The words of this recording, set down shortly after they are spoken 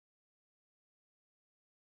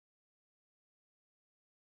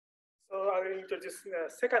will introduce the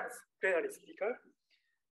second plenary speaker,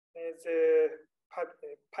 is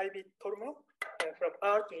Päivi Törmä from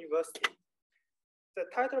Art University. The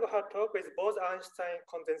title of her talk is Bose-Einstein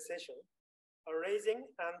Condensation, Raising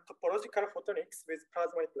and Topological Photonics with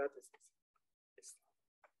Plasmonic Lattices. Yes.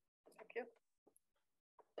 Thank you.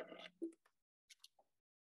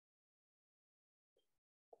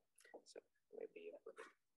 So maybe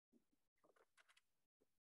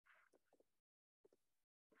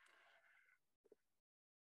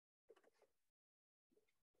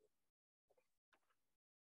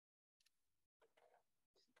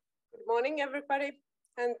Good morning, everybody,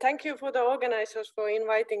 and thank you for the organizers for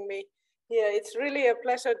inviting me here. It's really a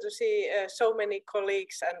pleasure to see so many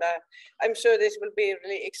colleagues, and I'm sure this will be a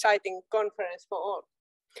really exciting conference for all.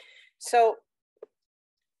 So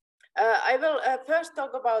I will first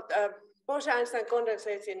talk about Bose-Einstein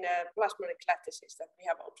condensation in plasmonic lattices that we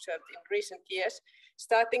have observed in recent years,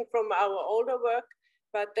 starting from our older work,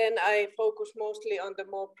 but then I focus mostly on the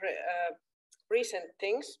more recent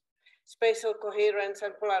things. Spatial coherence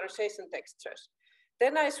and polarization textures.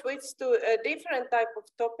 Then I switched to a different type of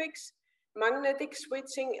topics, magnetic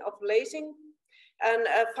switching of lasing, and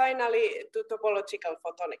finally to topological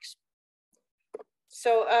photonics.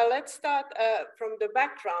 So let's start from the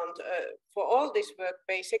background for all this work,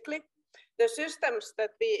 basically. The systems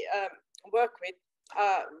that we work with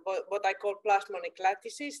are what I call plasmonic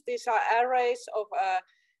lattices. These are arrays of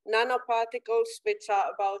nanoparticles, which are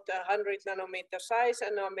about 100 nanometer size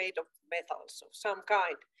and are made of metals of some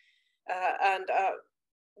kind.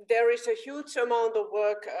 There is a huge amount of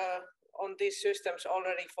work on these systems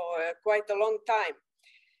already for quite a long time.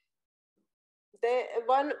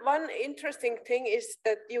 One interesting thing is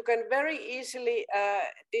that you can very easily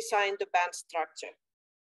design the band structure,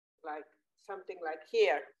 like something like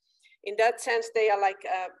here. In that sense, they are like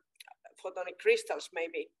photonic crystals,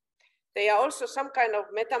 maybe. They are also some kind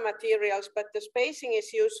of metamaterials, but the spacing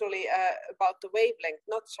is usually about the wavelength,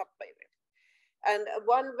 not sub-wavelength. And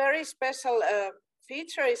one very special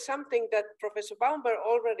feature is something that Professor Baumberg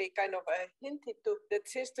already kind of hinted to, that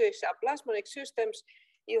since these are plasmonic systems,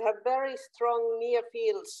 you have very strong near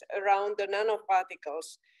fields around the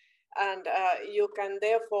nanoparticles. And you can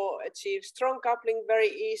therefore achieve strong coupling very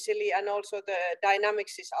easily, and also the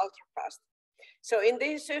dynamics is ultra fast. So in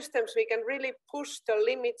these systems, we can really push the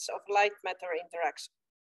limits of light matter interaction.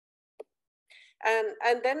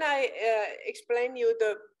 And then I explain you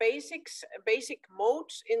the basic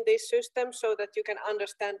modes in this system so that you can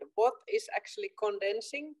understand what is actually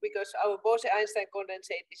condensing, because our Bose-Einstein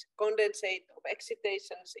condensate is condensate of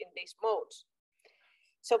excitations in these modes.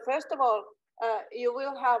 So first of all, you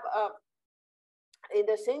will have, in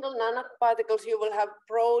the single nanoparticles, you will have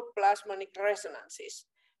broad plasmonic resonances.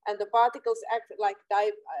 And the particles act like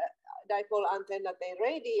dipole antenna, they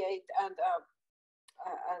radiate, and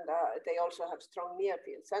they also have strong near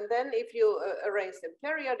fields. And then if you arrange them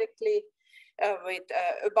periodically with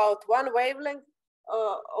about one wavelength,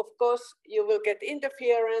 of course, you will get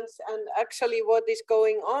interference. And actually what is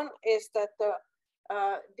going on is that the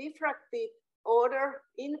diffracted order,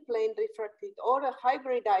 in-plane diffracted order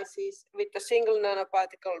hybridizes with the single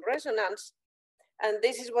nanoparticle resonance. And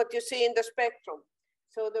this is what you see in the spectrum.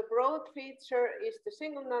 So the broad feature is the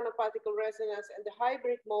single nanoparticle resonance, and the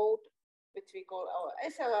hybrid mode, which we call our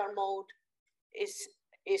SLR mode, is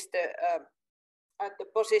at the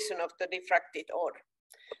position of the diffracted order.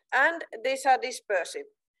 And these are dispersive.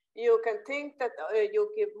 You can think that you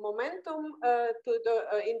give momentum to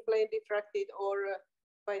the in-plane diffracted order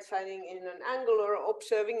by signing in an angle or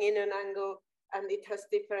observing in an angle, and it has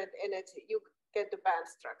different energy. You get the band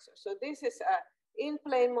structure. So this is a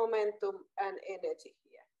in-plane momentum and energy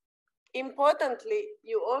here. Importantly,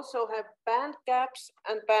 you also have band gaps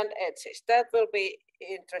and band edges. That will be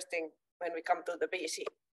interesting when we come to the BC.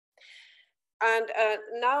 And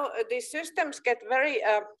now these systems get very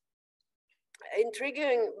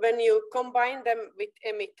intriguing when you combine them with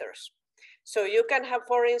emitters. So you can have,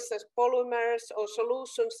 for instance, polymers or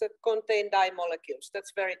solutions that contain dye molecules.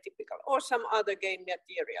 That's very typical, or some other gain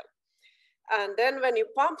material. And then when you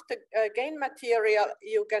pump the gain material,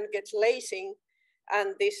 you can get lasing,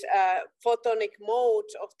 and this photonic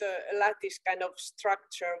modes of the lattice kind of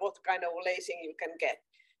structure, what kind of lasing you can get.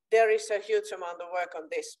 There is a huge amount of work on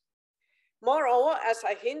this. Moreover, as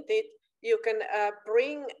I hinted, you can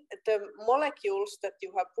bring the molecules that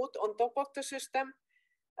you have put on top of the system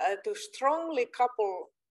to strongly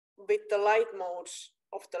couple with the light modes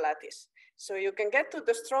of the lattice. So you can get to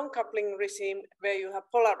the strong coupling regime where you have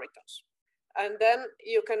polaritons. And then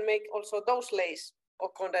you can make also those lace or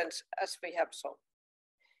condense as we have shown.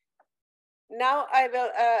 Now I will,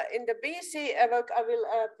 in the BC work, I will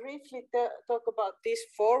briefly talk about these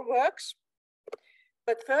 4 works.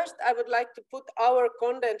 But first, I would like to put our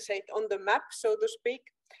condensate on the map, so to speak,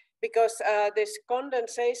 because this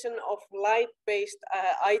condensation of light-based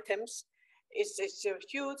items is a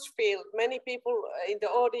huge field. Many people in the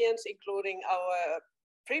audience, including our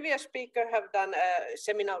previous speaker, have done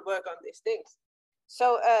seminal work on these things.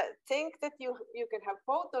 So think that you can have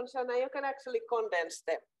photons and you can actually condense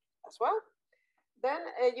them as well. Then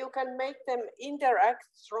you can make them interact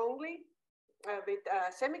strongly with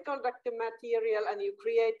semiconductor material, and you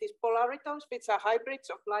create these polaritons, which are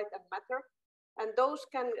hybrids of light and matter, and those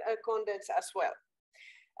can condense as well.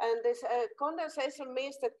 And this condensation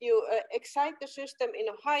means that you excite the system in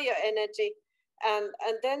a higher energy, and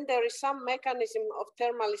then there is some mechanism of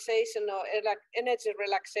thermalization or energy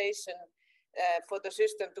relaxation for the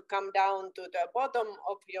system to come down to the bottom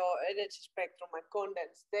of your energy spectrum and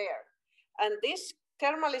condense there. And this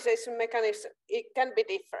thermalization mechanism, it can be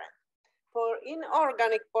different. For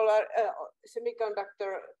inorganic polar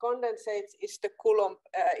semiconductor condensates is the Coulomb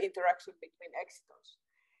interaction between excitons.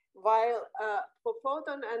 While for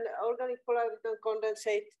photon and organic polariton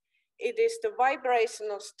condensate, it is the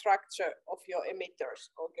vibrational structure of your emitters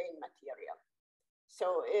or gain material.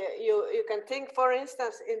 So you can think, for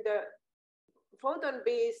instance, in the photon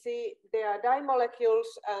BEC, there are dimolecules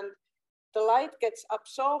and the light gets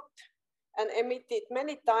absorbed and emitted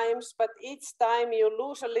many times, but each time you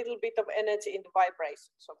lose a little bit of energy in the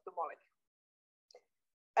vibrations of the molecule.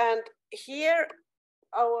 And here,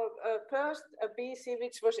 our first BEC,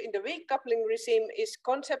 which was in the weak coupling regime, is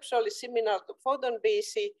conceptually similar to photon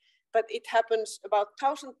BEC, but it happens about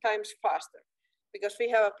 1,000 times faster. Because we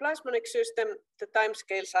have a plasmonic system, the time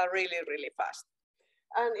scales are really, really fast.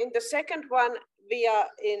 And in the second one, we are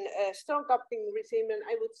in a strong coupling regime, and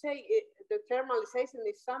I would say the thermalization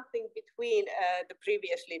is something between the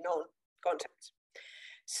previously known concepts.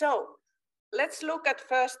 So let's look at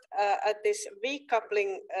first at this weak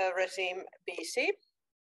coupling regime BC.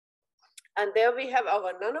 And there we have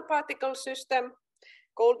our nanoparticle system,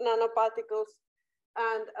 cold nanoparticles,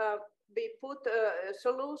 and we put a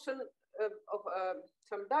solution of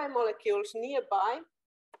some dimolecules nearby,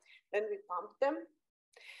 then we pump them.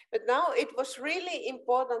 But now it was really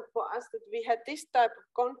important for us that we had this type of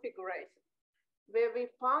configuration where we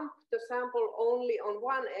pump the sample only on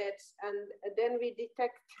one edge and then we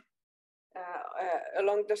detect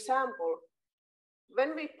along the sample.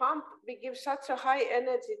 When we pump, we give such a high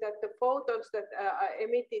energy that the photons that are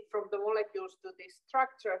emitted from the molecules to this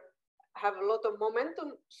structure have a lot of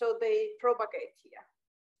momentum, so they propagate here.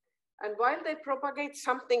 And while they propagate,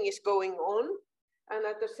 something is going on. And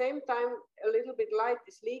at the same time, a little bit light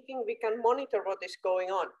is leaking, we can monitor what is going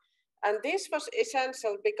on. And this was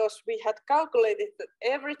essential because we had calculated that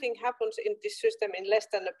everything happens in this system in less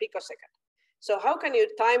than a picosecond. So how can you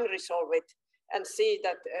time resolve it and see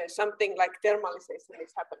that something like thermalization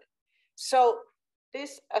is happening? So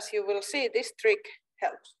this, as you will see, this trick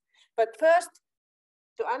helps. But first,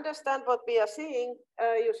 to understand what we are seeing,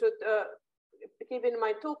 you should keep in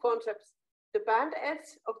mind 2 concepts. The band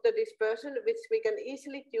edge of the dispersion, which we can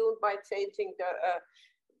easily tune by changing the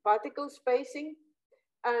particle spacing.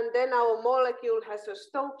 And then our molecule has a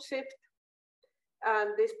Stokes shift. And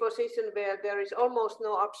this position where there is almost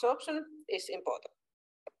no absorption is important.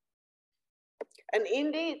 And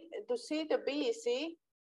indeed, to see the BEC,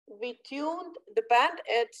 we tuned the band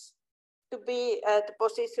edge to be at the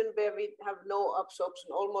position where we have no absorption,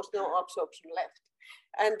 almost no absorption left.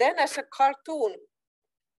 And then as a cartoon,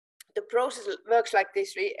 the process works like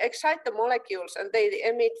this. We excite the molecules and they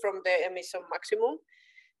emit from the emission maximum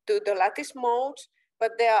to the lattice modes,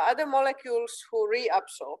 but there are other molecules who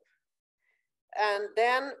reabsorb. And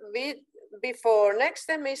then before next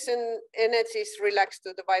emission, energy is relaxed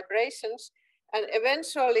to the vibrations, and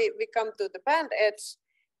eventually we come to the band edge,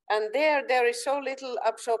 and there is so little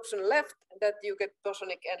absorption left that you get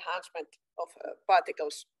bosonic enhancement of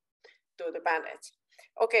particles to the band edge.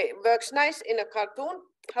 Okay, works nice in a cartoon.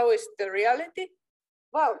 How is the reality?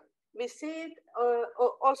 Well, we see it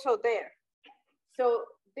also there. So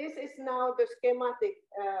this is now the schematic.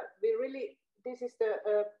 This is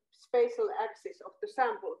the spatial axis of the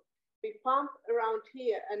sample. We pump around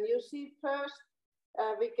here, and you see first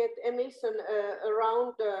we get emission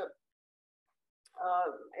around the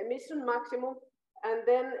emission maximum, and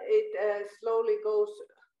then it slowly goes.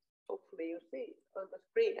 Hopefully you see it on the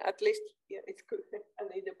screen, at least here it's good, and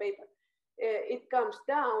in the paper. It comes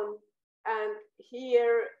down, and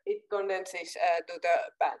here it condenses to the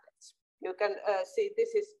band edge. You can see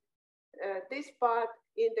this is this part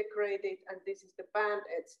integrated, and this is the band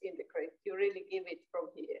edge integrated. You really give it from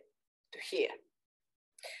here to here.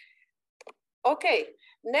 Okay,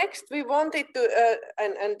 next we wanted to,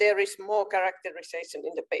 and there is more characterization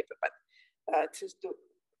in the paper, but just to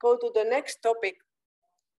go to the next topic,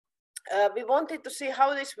 we wanted to see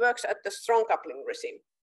how this works at the strong coupling regime.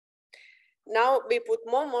 Now we put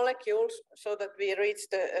more molecules so that we reach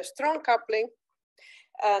the strong coupling,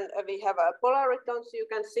 and we have a polaritons. You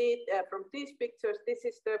can see it from these pictures. This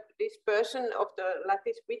is the dispersion of the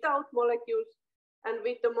lattice without molecules, and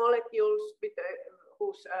with the molecules with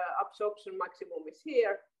whose absorption maximum is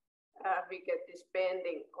here, we get this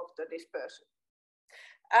bending of the dispersion.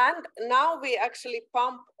 And now we actually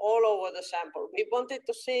pump all over the sample. We wanted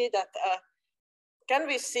to see that, can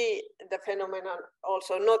we see the phenomenon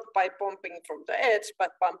also not by pumping from the edge,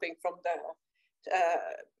 but pumping from the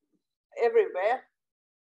everywhere,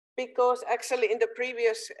 because actually in the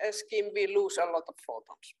previous scheme, we lose a lot of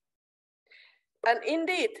photons. And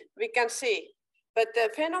indeed, we can see, but the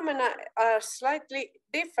phenomena are slightly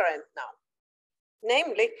different now.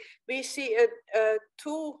 Namely, we see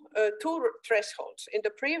two thresholds. In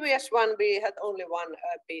the previous one, we had only one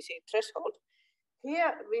BC threshold.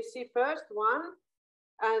 Here we see first one,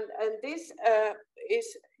 and this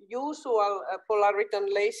is usual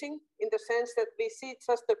polariton lacing in the sense that we see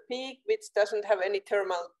just a peak which doesn't have any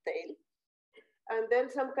thermal tail. And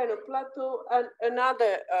then some kind of plateau and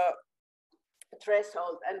another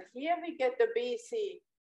threshold. And here we get the BC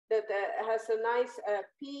that has a nice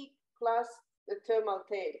peak plus the thermal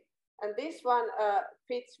tail. And this one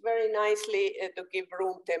fits very nicely to give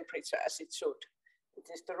room temperature as it should. It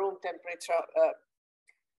is the room temperature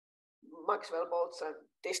Maxwell-Boltzmann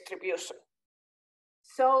distribution.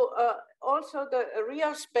 So also the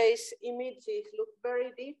real space images look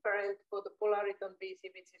very different for the polariton BC,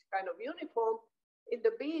 which is kind of uniform. In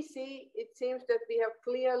the BC, it seems that we have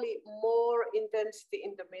clearly more intensity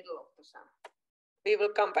in the middle of the sample. We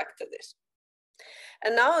will come back to this.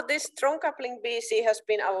 And now this strong coupling BC has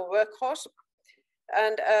been our workhorse.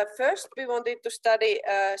 And first we wanted to study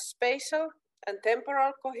spatial and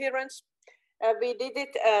temporal coherence. We did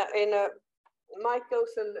it in a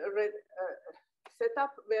Michelson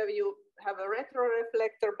setup where you have a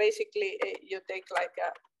retroreflector. Basically, you take like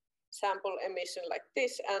a sample emission like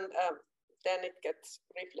this, and then it gets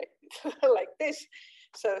reflected like this.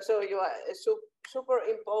 So you are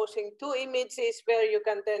superimposing two images where you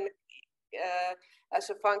can then, as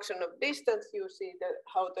a function of distance, you see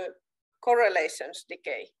how the correlations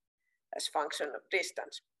decay as function of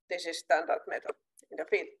distance. This is standard method in the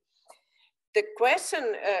field. The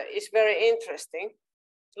question is very interesting,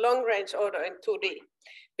 long range order in 2D,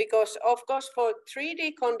 because of course for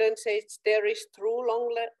 3D condensates, there is true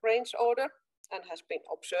long range order and has been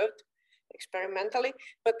observed experimentally.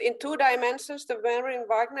 But in 2 dimensions, the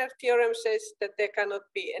Wagner theorem says that there cannot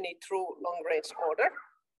be any true long range order.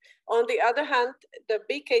 On the other hand, the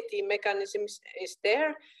BKT mechanism is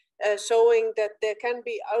there, showing that there can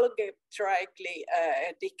be algebraically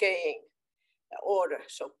decaying order,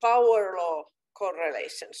 so power law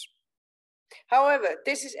correlations. However,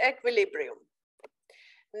 this is equilibrium.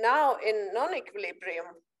 Now in non-equilibrium,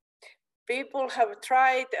 people have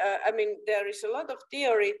tried, I mean, there is a lot of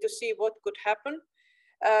theory to see what could happen.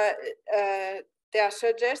 There are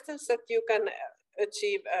suggestions that you can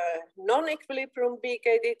achieve a non-equilibrium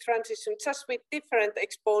BKT transition just with different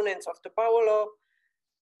exponents of the power law,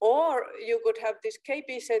 or you could have this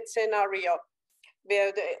KPZ scenario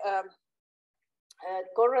where the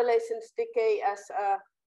correlations decay as a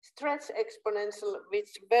stretch exponential with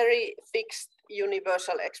very fixed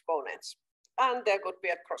universal exponents, and there could be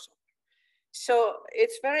a crossover. So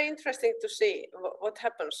it's very interesting to see what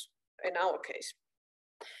happens in our case.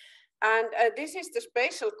 And this is the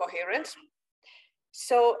spatial coherence.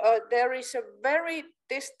 So there is a very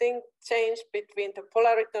distinct change between the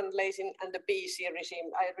polariton lacing and the BC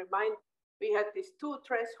regime. I remind, we had these two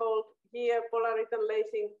thresholds, here polariton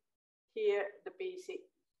lacing, here the BC.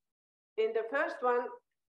 In the first one,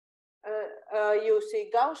 you see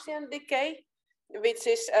Gaussian decay, which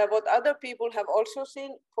is what other people have also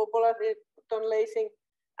seen for polariton lacing.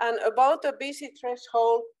 And about the BC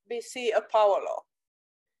threshold, we see a power law.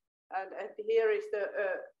 And here is the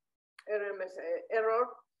RMS error.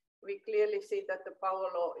 We clearly see that the power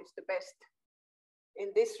law is the best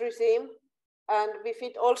in this regime. And we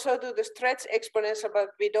fit also to the stretch exponential, but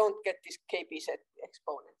we don't get this KPZ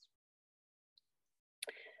exponents.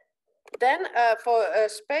 Then for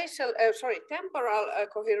spatial, temporal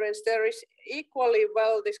coherence, there is equally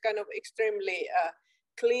well this kind of extremely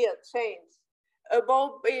clear change.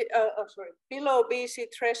 Below BC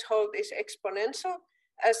threshold is exponential,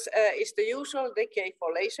 as is the usual decay for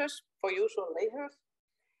lasers,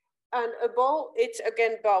 and above it's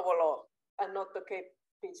again power law. and not the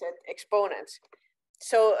KPZ exponents.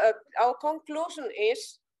 So our conclusion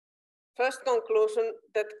is, first conclusion,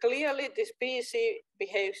 that clearly this BC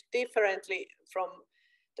behaves differently from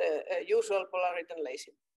the usual polarity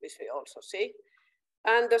lasing, which we also see.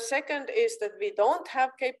 And the second is that we don't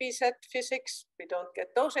have KPZ physics, we don't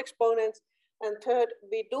get those exponents. And third,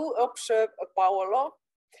 we do observe a power law.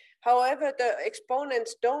 However, the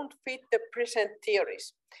exponents don't fit the present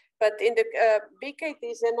theories. But in the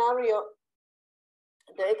BKT scenario,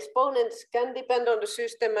 the exponents can depend on the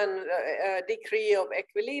system and degree of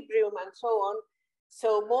equilibrium and so on.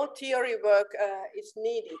 So more theory work is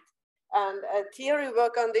needed. And theory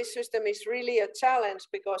work on this system is really a challenge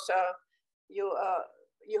because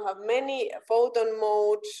you have many photon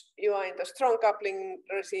modes, you are in the strong coupling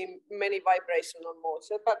regime, many vibrational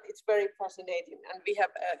modes, but it's very fascinating. And we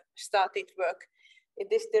have started work in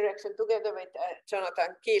this direction together with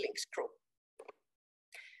Jonathan Keeling's group.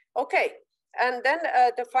 Okay, and then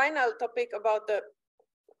the final topic about the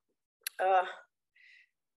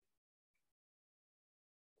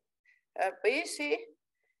BC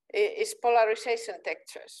is polarization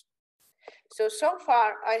textures. So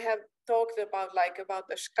far I have talked about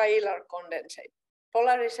the scalar condensate.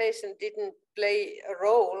 Polarization didn't play a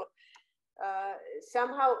role.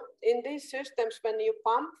 Somehow in these systems, when you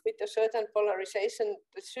pump with a certain polarization,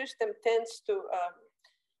 the system tends to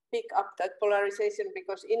pick up that polarization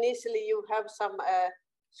because initially you have some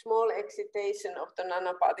small excitation of the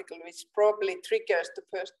nanoparticle, which probably triggers the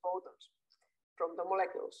first photons from the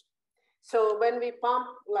molecules. So when we pump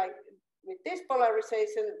like with this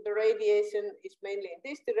polarization, the radiation is mainly in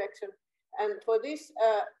this direction. And for this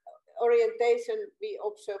orientation, we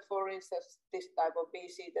observe, for instance, this type of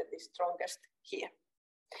BC that is strongest here.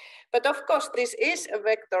 But of course, this is a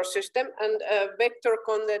vector system, and vector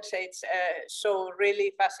condensates show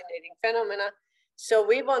really fascinating phenomena. So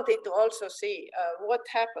we wanted to also see what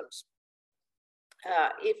happens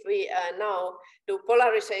if we now do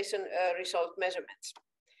polarization result measurements.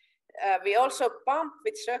 We also pump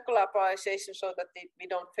with circular polarization so that we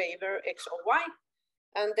don't favor X or Y.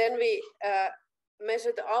 And then we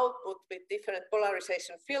measure the output with different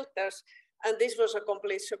polarization filters. And this was a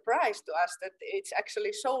complete surprise to us that it's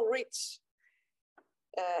actually so rich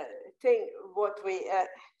thing what we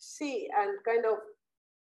see, and kind of,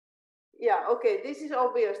 yeah, okay, this is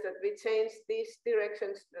obvious that we change these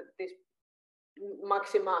directions, that this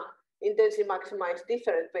maxima, intensity maxima is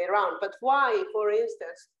different way around. But why, for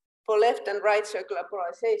instance, for left and right circular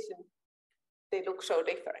polarization, they look so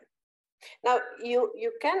different? Now,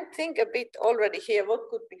 you can think a bit already here what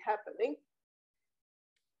could be happening.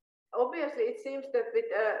 Obviously, it seems that with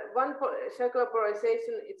one circular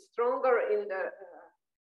polarization, it's stronger in the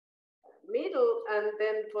middle, and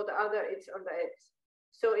then for the other, it's on the edge.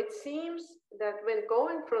 So it seems that when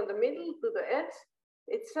going from the middle to the edge,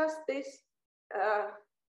 it's just this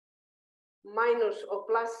minus or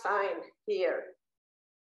plus sign here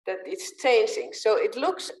that it's changing. So it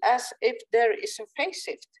looks as if there is a phase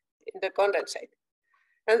shift in the condensate.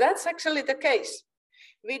 And that's actually the case.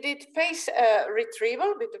 We did phase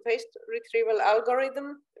retrieval with the phase retrieval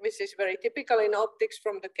algorithm, which is very typical in optics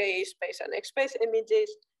from the KE space and X space images.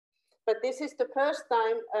 But this is the first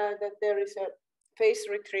time that there is a phase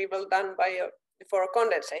retrieval done by for a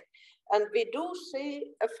condensate. And we do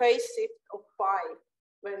see a phase shift of pi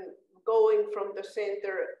when going from the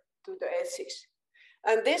center to the edges.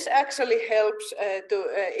 And this actually helps to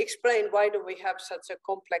explain why do we have such a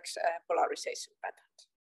complex polarization pattern.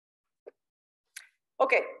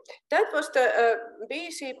 Okay, that was the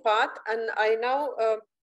BC part, and I now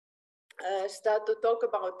start to talk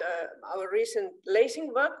about our recent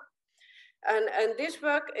lasing work. And this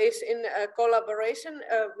work is in collaboration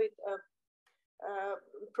with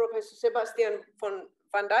Professor Sebastian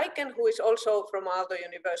van Dijken, who is also from Aalto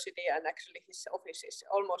University, and actually his office is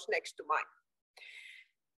almost next to mine.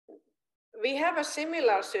 We have a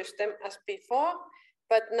similar system as before,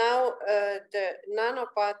 but now the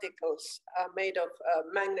nanoparticles are made of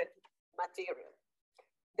magnetic material.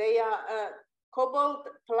 They are cobalt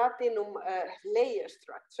platinum layer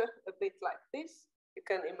structure, a bit like this. You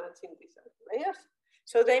can imagine these are layers.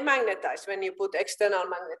 So they magnetize when you put external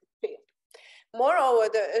magnetic field. Moreover,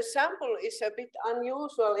 the sample is a bit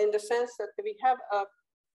unusual in the sense that we have a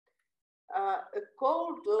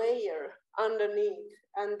cold layer underneath,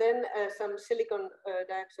 and then some silicon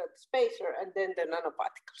dioxide spacer, and then the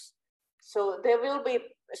nanoparticles. So there will be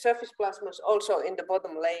surface plasmas also in the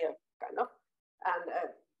bottom layer, kind of, and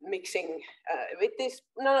mixing with these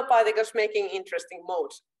nanoparticles, making interesting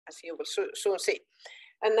modes, as you will soon see.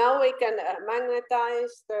 And now we can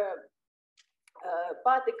magnetize the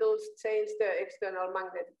particles, change the external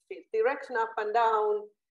magnetic field direction up and down,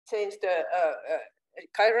 change the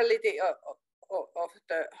chirality of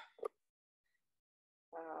the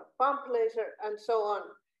pump laser, and so on.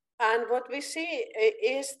 And what we see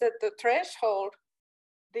is that the threshold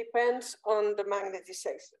depends on the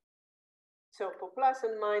magnetization. So for plus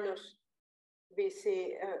and minus, we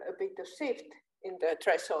see a bit of shift in the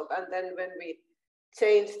threshold. And then when we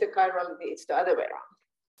change the chirality, it's the other way around.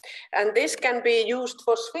 And this can be used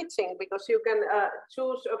for switching, because you can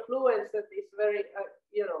choose a fluence that is very,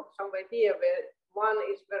 somewhere here where one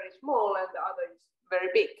is very small and the other is very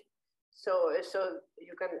big. So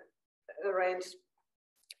you can arrange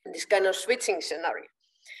this kind of switching scenario.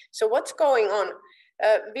 So what's going on?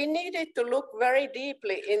 We needed to look very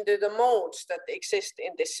deeply into the modes that exist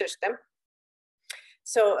in this system.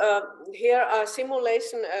 So here are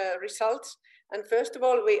simulation results. And first of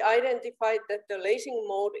all, we identified that the lasing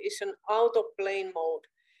mode is an out-of-plane mode.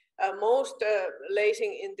 Most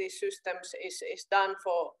lasing in these systems is done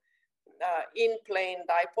for in-plane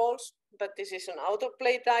dipoles, but this is an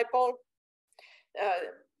out-of-plane dipole.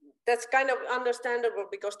 That's kind of understandable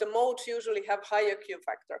because the modes usually have higher Q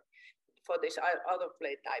factor for these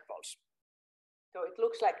out-of-plane dipoles. So it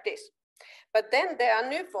looks like this. But then there are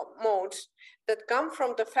new modes that come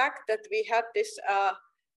from the fact that we had this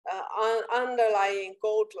underlying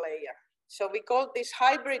gold layer. So we call this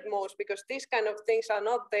hybrid modes because these kind of things are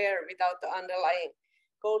not there without the underlying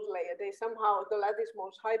gold layer. They somehow, the lattice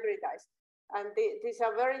modes hybridize. And these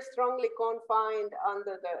are very strongly confined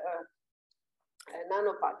under the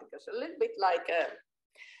nanoparticles, a little bit like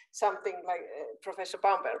something like Professor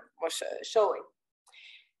Baumberg was showing.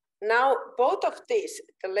 Now, both of these,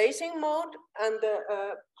 the lasing mode and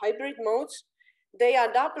the hybrid modes, they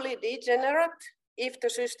are doubly degenerate if the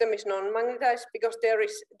system is non-magnetized, because there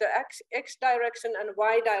is the X direction and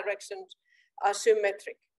Y directions are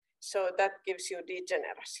symmetric. So that gives you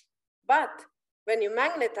degeneracy. But when you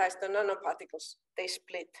magnetize the nanoparticles, they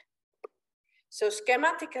split. So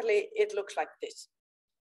schematically, it looks like this.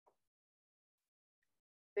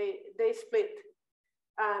 They split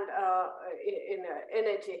and in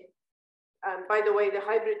energy. And by the way, the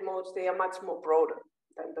hybrid modes, they are much more broader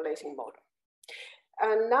than the lasing mode.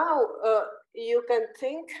 And now you can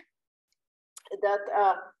think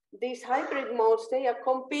that these hybrid modes, they are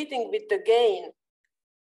competing with the gain,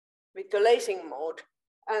 with the lasing mode,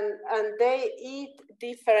 and they eat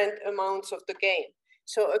different amounts of the gain.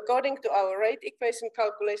 So according to our rate equation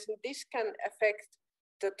calculation, this can affect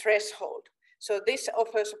the threshold. So this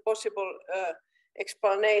offers a possible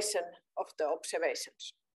explanation of the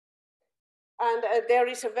observations. And there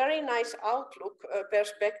is a very nice outlook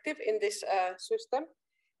perspective in this system,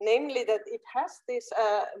 namely that it has these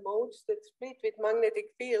modes that split with magnetic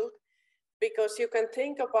field, because you can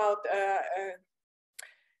think about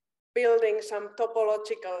building some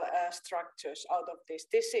topological structures out of this.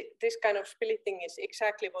 This kind of splitting is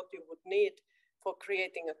exactly what you would need for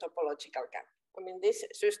creating a topological gap. I mean, this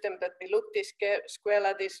system that we looked at, square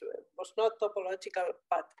lattice, was not topological,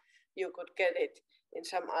 but you could get it in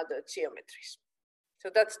some other geometries. So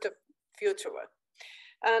that's the future work.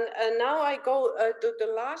 And now I go to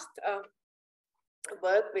the last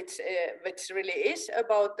work, which really is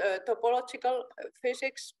about topological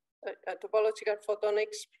physics, topological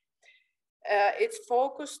photonics. It's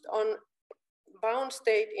focused on bound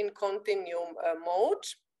state in continuum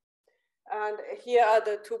modes. And here are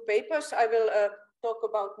the two papers I will talk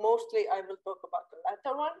about. Mostly I will talk about the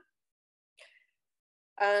latter one.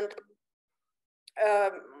 And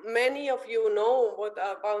many of you know what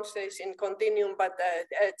are bound states in continuum, but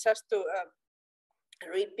just to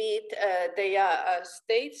repeat, they are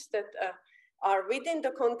states that are within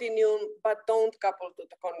the continuum but don't couple to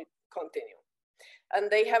the continuum. And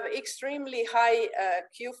they have extremely high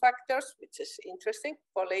Q factors, which is interesting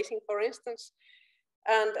for lasing, for instance.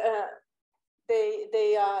 And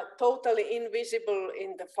they are totally invisible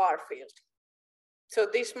in the far field. So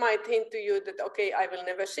this might hint to you that, okay, I will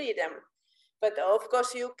never see them. But of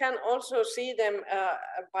course, you can also see them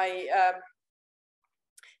by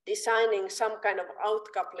designing some kind of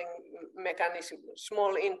outcoupling mechanism,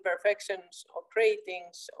 small imperfections or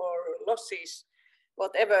gratings or losses,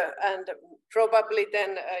 whatever. And probably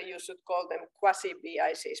then you should call them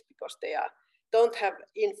quasi-BICs because they don't have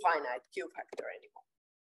infinite Q factor anymore.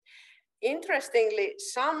 Interestingly,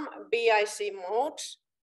 some BIC modes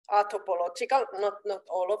are topological, not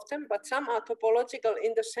all of them, but some are topological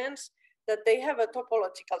in the sense that they have a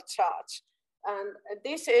topological charge. And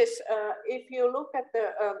this is, if you look at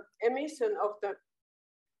the emission of the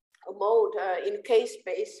mode in K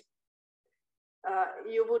space,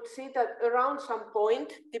 you would see that around some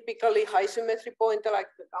point, typically high symmetry point like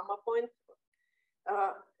the gamma point,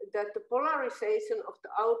 that the polarization of the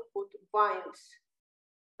output winds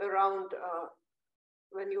around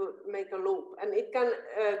when you make a loop. And it can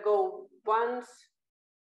go once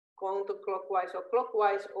counterclockwise or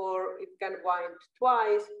clockwise, or it can wind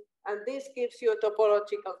twice. And this gives you a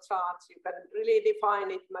topological charge. You can really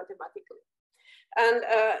define it mathematically. And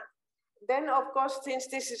then, of course, since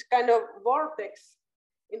this is kind of vortex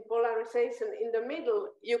in polarization in the middle,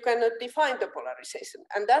 you cannot define the polarization.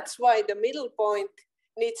 And that's why the middle point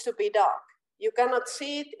needs to be dark. You cannot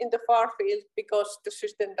see it in the far field because the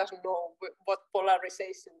system doesn't know what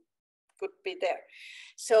polarization could be there.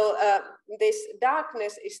 So this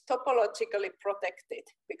darkness is topologically protected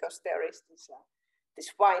because there is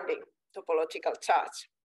this winding topological charge.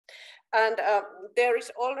 And there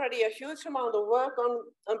is already a huge amount of work on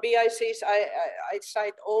BICs. I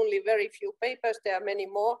cite only very few papers. There are many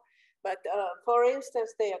more. But for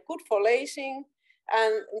instance, they are good for lasing,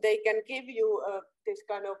 and they can give you this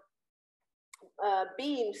kind of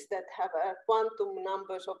beams that have quantum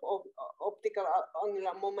numbers of optical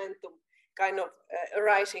angular momentum kind of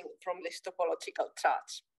arising from this topological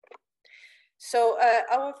charge. So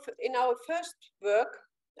in our first work,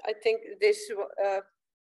 I think this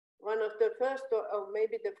one of the first, or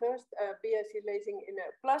maybe the first BIC lasing in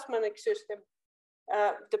a plasmonic system,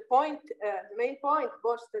 the main point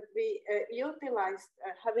was that we utilized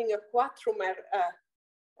having a quadrumer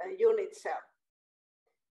unit cell.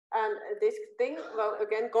 And this thing, well,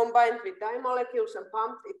 again, combined with dye molecules and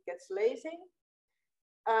pumped, it gets lasing.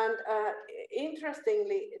 And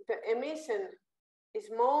interestingly, the emission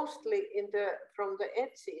is mostly from the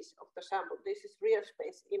edges of the sample. This is real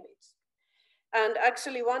space image. And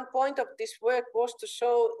actually one point of this work was to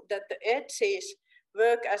show that the edges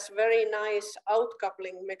work as very nice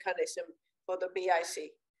outcoupling mechanism for the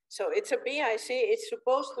BIC. So it's a BIC, it's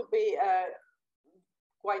supposed to be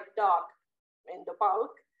quite dark in the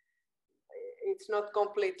bulk. It's not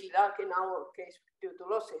completely dark in our case due to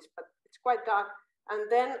losses, but it's quite dark. And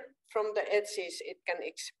then from the edges, it can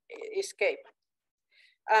escape.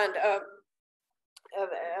 And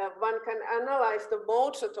one can analyze the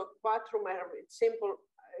modes of the quadrumer with simple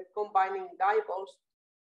combining dipoles.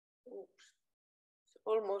 Oops. It's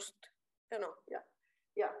almost,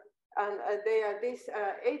 yeah. And they are these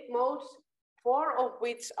 8 modes, 4 of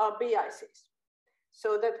which are BICs.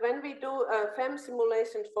 So that when we do FEM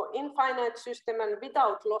simulations for infinite system and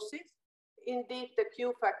without losses, indeed the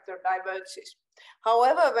Q factor diverges.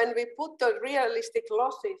 However, when we put the realistic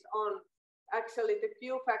losses on, actually the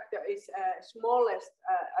Q factor is smallest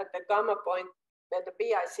at the gamma point where the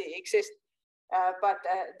BIC exists. But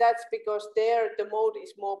that's because there the mode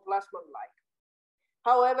is more plasmon-like.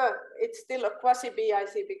 However, it's still a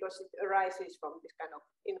quasi-BIC because it arises from this kind of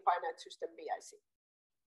infinite system BIC.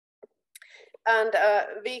 And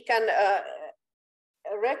we can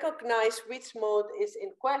recognize which mode is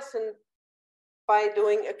in question by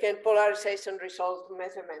doing, again, polarization result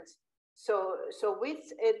measurements. So which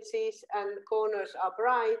edges and corners are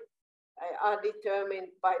bright are determined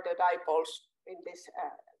by the dipoles in this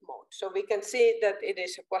mode. So we can see that it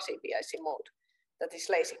is a quasi-BIC mode that is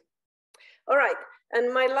lasing. All right,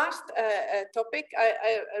 and my last topic,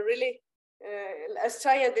 I really, as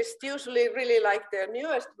scientists usually really like the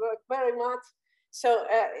newest work very much. So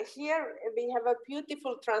here we have a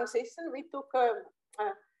beautiful transition. We took a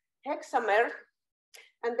hexamer,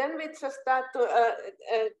 and then we just start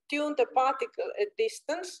to tune the particle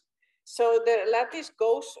distance. So the lattice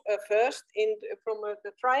goes first from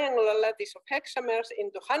the triangular lattice of hexamers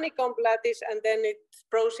into honeycomb lattice, and then it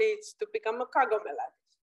proceeds to become a kagome lattice.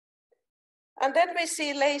 And then we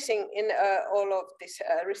see lasing in all of these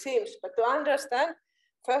regimes. But to understand,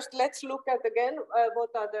 first let's look at again what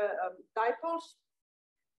are the dipoles,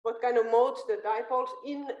 what kind of modes the dipoles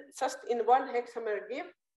just in one hexamer give.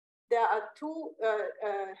 There are 2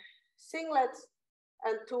 singlets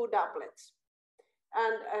and 2 doublets.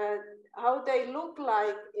 And how they look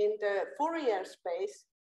like in the Fourier space,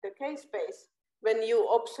 the K-space, when you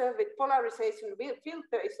observe with polarization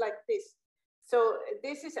filter is like this. So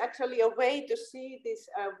this is actually a way to see this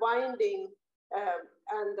winding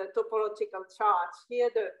and the topological charge. Here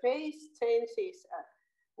the phase changes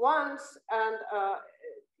once, and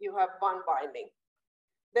you have one winding.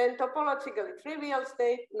 Then topologically trivial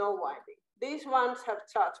state, no winding. These ones have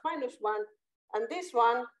charge -1, and this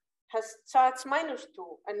one has charge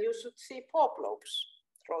 -2, and you should see 4 lobes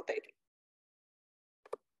rotating.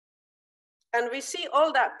 And we see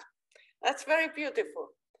all that. That's very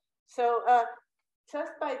beautiful. So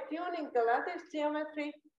just by tuning the lattice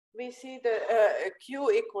geometry, we see the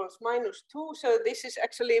Q equals -2. So this is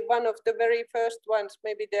actually one of the very first ones.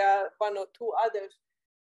 Maybe there are one or two others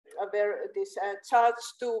where these charge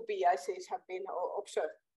 2 BICs have been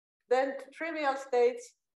observed. Then trivial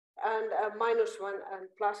states and -1 and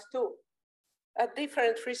 +2. At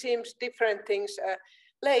different regimes, different things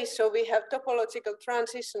lay. So we have topological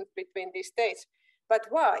transitions between these states. But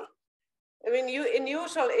why? I mean, in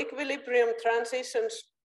usual equilibrium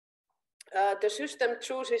transitions, the system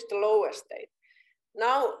chooses the lower state.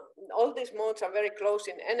 Now, all these modes are very close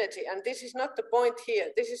in energy, and this is not the point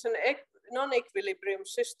here. This is a non-equilibrium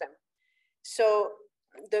system. So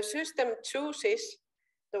the system chooses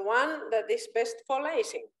the one that is best for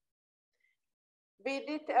lasing. We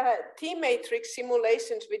did T-matrix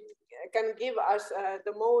simulations which can give us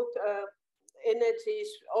the mode energies,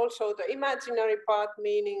 also the imaginary part,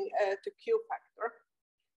 meaning the Q factor.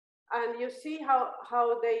 And you see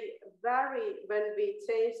how they vary when we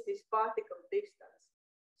change this particle distance.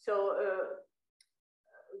 So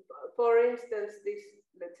for instance, this,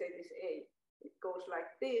 let's say this A, it goes like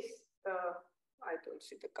this. I don't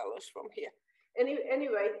see the colors from here.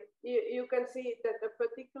 Anyway, you can see that a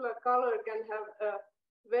particular color can have a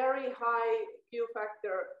very high Q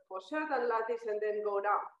factor for certain lattice and then go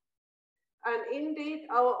down. And indeed,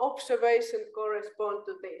 our observations correspond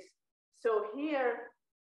to this. So here,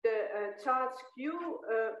 the charge Q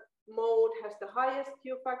mode has the highest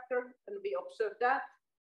Q factor, and we observe that.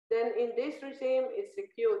 Then in this regime, it's a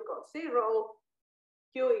Q equals 0,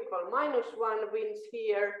 Q equal -1 wins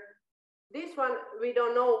here. This one, we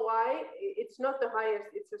don't know why. It's not the highest,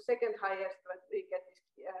 it's the second highest, but we get this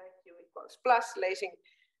Q equals plus lasing.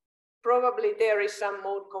 Probably there is some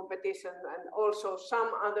mode competition and also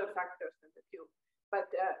some other factors than the Q. But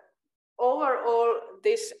overall,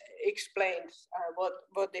 this explains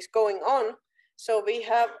what is going on. So we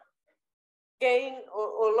have gain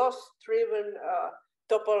or loss driven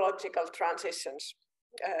topological transitions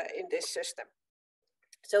in this system.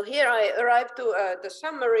 So here I arrived to the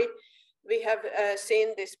summary. We have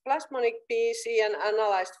seen this plasmonic PEC and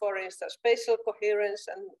analyzed, for instance, spatial coherence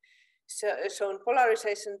and shown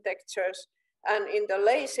polarization textures. And in the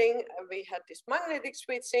lasing, we had this magnetic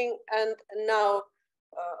switching, and now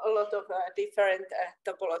a lot of different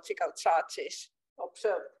topological charges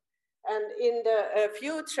observed. And in the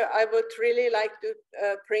future, I would really like to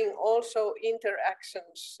bring also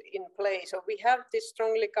interactions in play. So we have this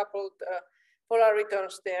strongly coupled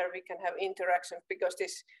polaritons there. We can have interactions because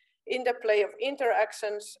this interplay of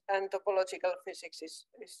interactions and topological physics is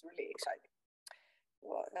really exciting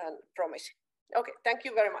and promising. Okay, thank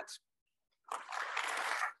you very much.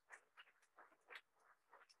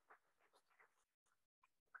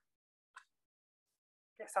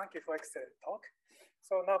 Okay, thank you for excellent talk.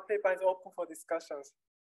 So now paper is open for discussions.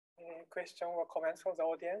 Any question or comments from the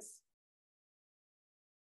audience?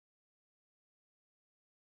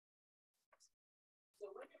 So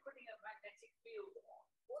when you're putting a magnetic field on,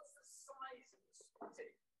 what's the size of the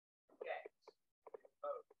splitting get?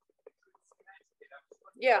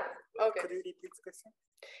 Yeah, okay. Could you repeat the question?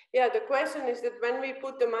 Yeah, the question is that when we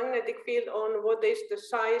put the magnetic field on, what is the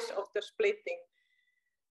size of the splitting?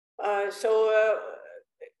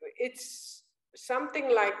 It's something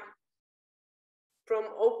like from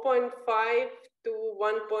 0.5 to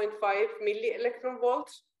 1.5 milli-electron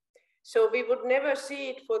volts. So we would never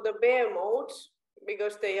see it for the bare modes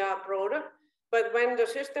because they are broader. But when the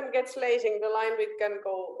system gets lasing, the line width can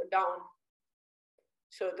go down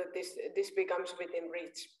so that this becomes within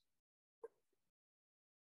reach.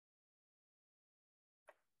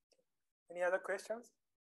 Any other questions?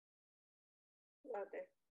 Okay.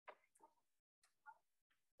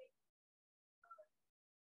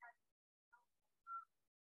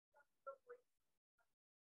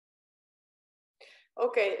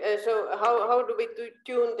 Okay, so how do we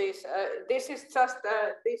tune this? This is just,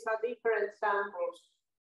 these are different samples.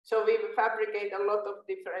 So we fabricate a lot of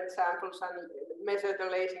different samples and measure the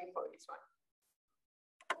lasing for each one.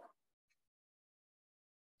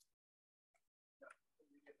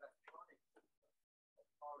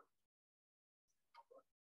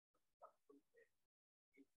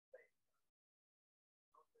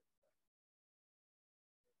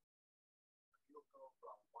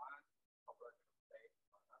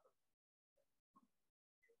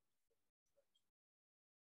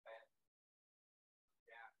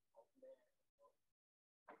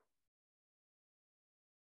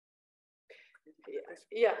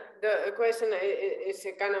 Yeah, the question is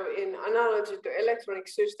a kind of in analogy to electronic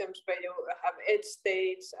systems where you have edge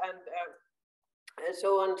states and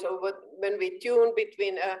so on. So when we tune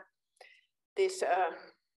between this,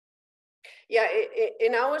 yeah,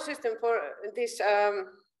 in our system for this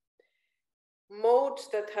modes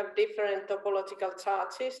that have different topological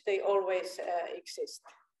charges, they always exist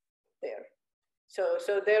there.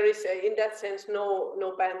 So there is, in that sense,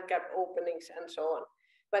 no band gap openings and so on.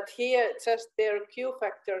 But here, just their Q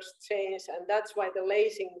factors change, and that's why the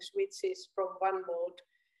lasing switches from one mode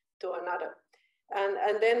to another.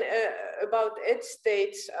 And then about edge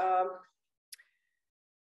states,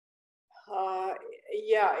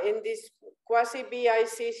 yeah, in these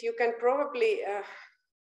quasi-BICs, you can probably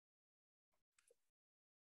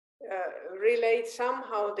relate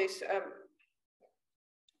somehow this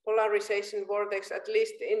polarization vortex, at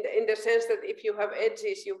least in the sense that if you have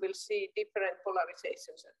edges, you will see different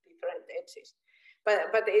polarizations at different edges.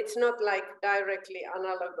 But it's not like directly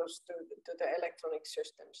analogous to the electronic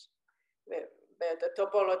systems, where the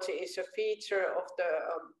topology is a feature of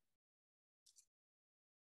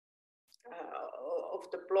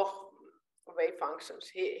the Bloch wave functions.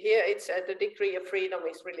 Here it's the degree of freedom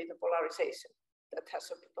is really the polarization that has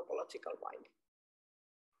a topological binding.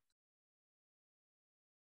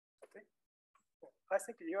 I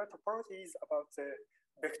think your topology is about the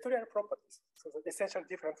vectorial properties, so the essentially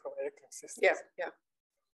different from electronic systems. Yeah, yeah.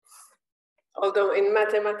 Although in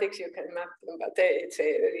mathematics you can map them, but it's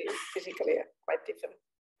physically quite different.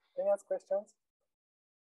 Any other questions?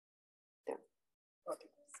 Yeah. Okay.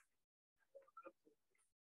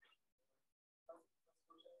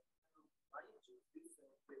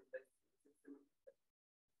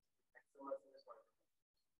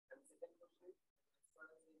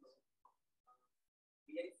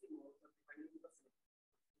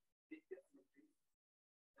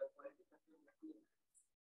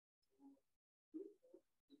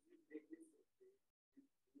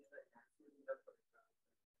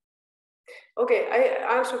 Okay,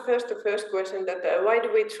 I answer first the first question that why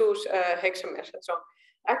do we choose hexamers and so on.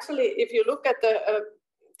 Actually, if you look at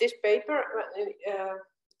this paper,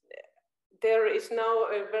 there is now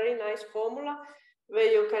a very nice formula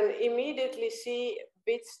where you can immediately see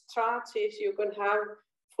which charges you can have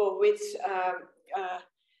for which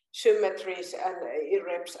symmetries and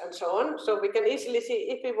irreps and so on. So we can easily see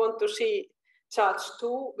if we want to see charge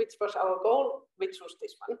 2, which was our goal, we choose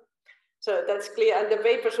this one. So that's clear, and the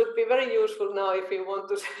paper should be very useful now if you want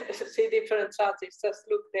to see different charges, just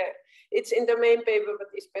look there. It's in the main paper, but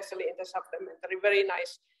especially in the supplementary, very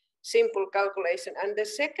nice, simple calculation. And the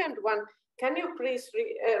second one, can you please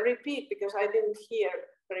repeat, because I didn't hear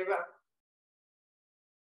very well.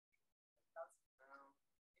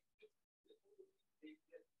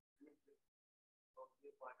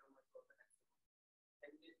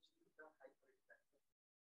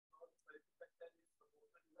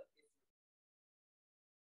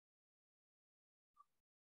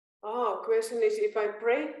 Oh, question is if I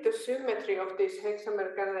break the symmetry of this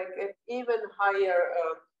hexamer, can I get even higher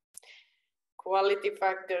quality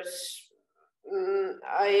factors?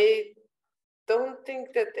 I don't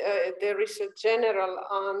think that there is a general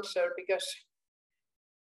answer, because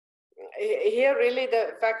here really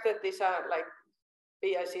the fact that these are like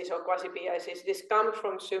BICs or quasi-BICs, this comes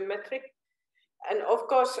from symmetry. And of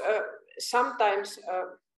course, sometimes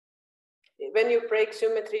when you break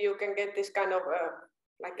symmetry, you can get this kind of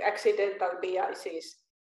like accidental BICs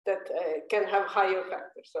that can have higher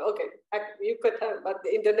factors. So, okay, you could have, but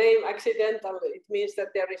in the name accidental, it means that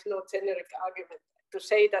there is no generic argument to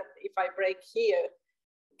say that if I break here,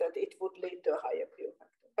 that it would lead to a higher Q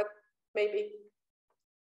factor, but maybe.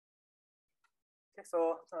 Okay,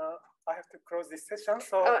 so I have to close this session.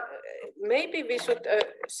 So maybe we should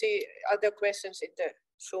see other questions in the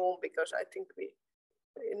Zoom, because I think we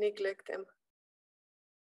neglect them.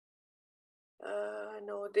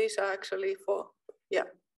 No, these are actually for, yeah.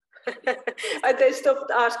 And they stopped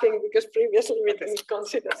asking because previously we didn't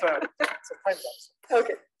consider. So time lapse.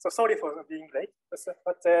 Okay. So sorry for being late,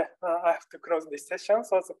 but I have to close this session.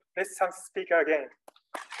 So let's speak again.